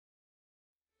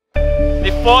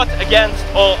We fought against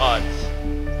all odds.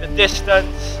 The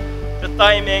distance, the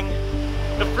timing,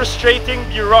 the frustrating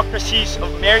bureaucracies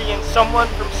of marrying someone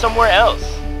from somewhere else.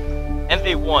 And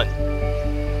they won.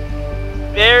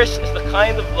 Theirs is the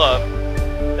kind of love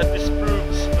that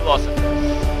disproves philosophers.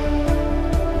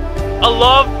 A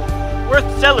love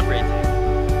worth celebrating,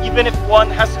 even if one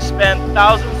has to spend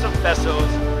thousands of pesos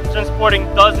transporting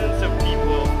dozens of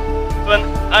people to an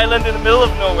island in the middle of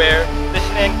nowhere,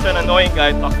 listening to an annoying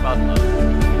guy talk about love.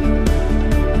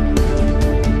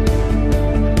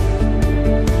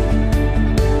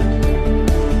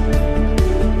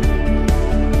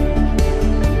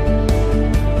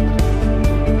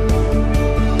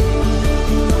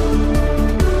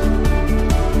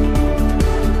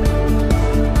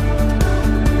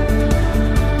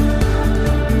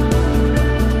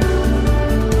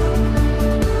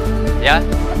 Yeah?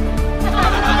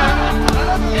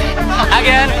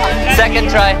 Again, second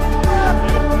try.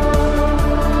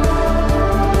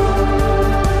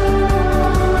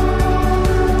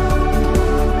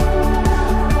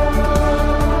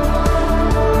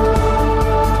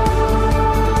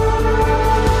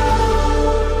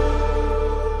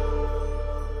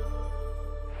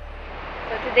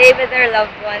 So today, with our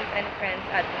loved ones and friends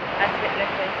as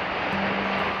witnesses,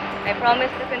 I promise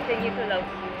to continue to love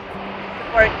you,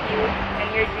 support you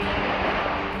and your dreams,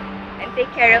 and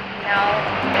take care of you now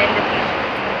and in the future,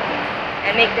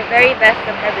 and make the very best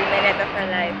of every minute of our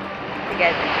lives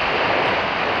together.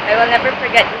 I will never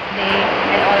forget this day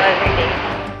and all other days.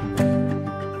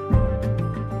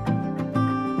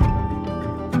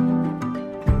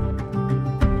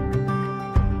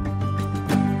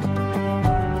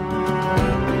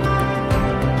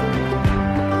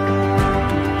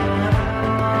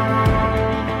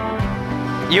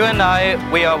 You and I,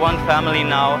 we are one family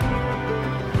now.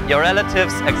 Your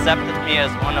relatives accepted me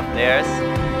as one of theirs.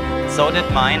 So did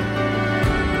mine.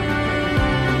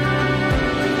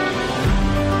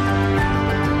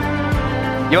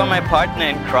 You are my partner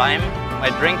in crime, my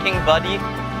drinking buddy.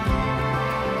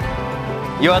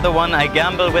 You are the one I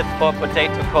gamble with for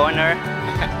Potato Corner.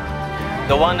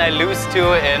 The one I lose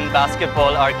to in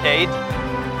Basketball Arcade.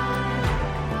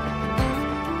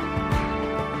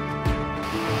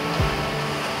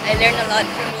 I learn a lot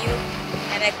from you,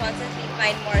 and I constantly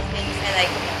find more things I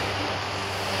like about you.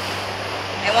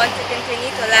 I want to continue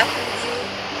to laugh with you,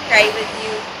 cry with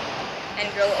you, and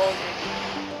grow old with you.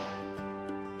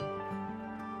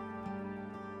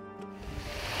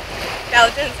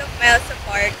 Thousands of miles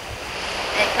apart,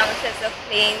 and countless of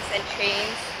planes and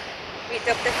trains we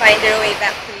took to find our way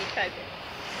back to each other.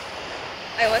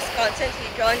 I was constantly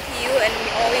drawn to you, and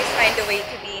we always find a way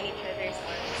to be in each other's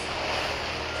arms.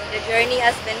 The journey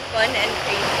has been fun and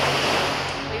crazy.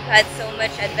 We've had so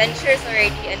much adventures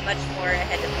already and much more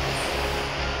ahead of us.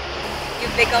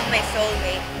 You've become my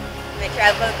soulmate, my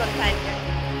travel companion,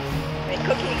 my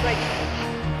cooking buddy,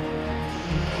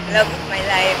 the love of my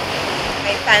life,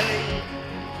 my family,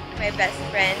 my best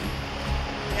friend,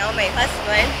 now my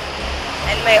husband,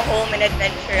 and my home and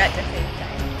adventure at the same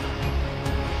time.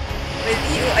 With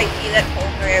you, I feel at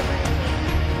home wherever I go.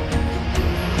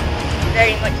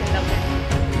 Very much in love with you.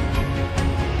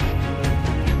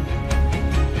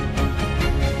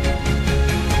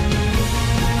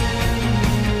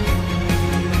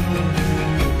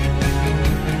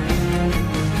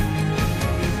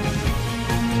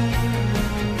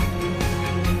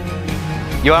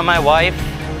 You are my wife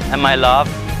and my love,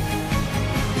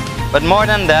 but more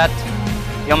than that,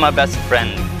 you're my best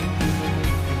friend.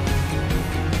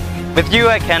 With you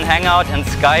I can hang out and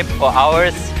Skype for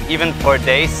hours, even for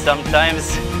days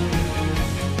sometimes.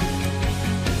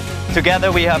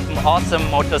 Together we have awesome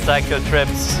motorcycle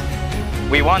trips.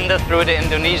 We wander through the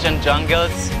Indonesian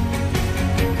jungles.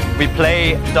 We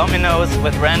play dominoes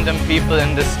with random people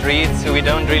in the streets who we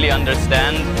don't really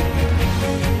understand.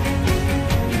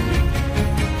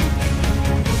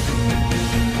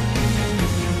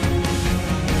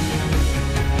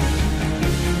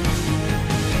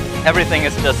 Everything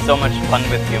is just so much fun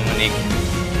with you, Monique.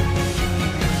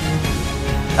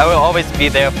 I will always be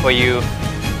there for you,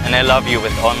 and I love you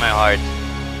with all my heart.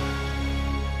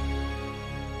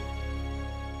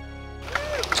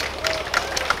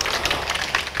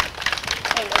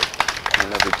 I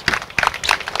love you.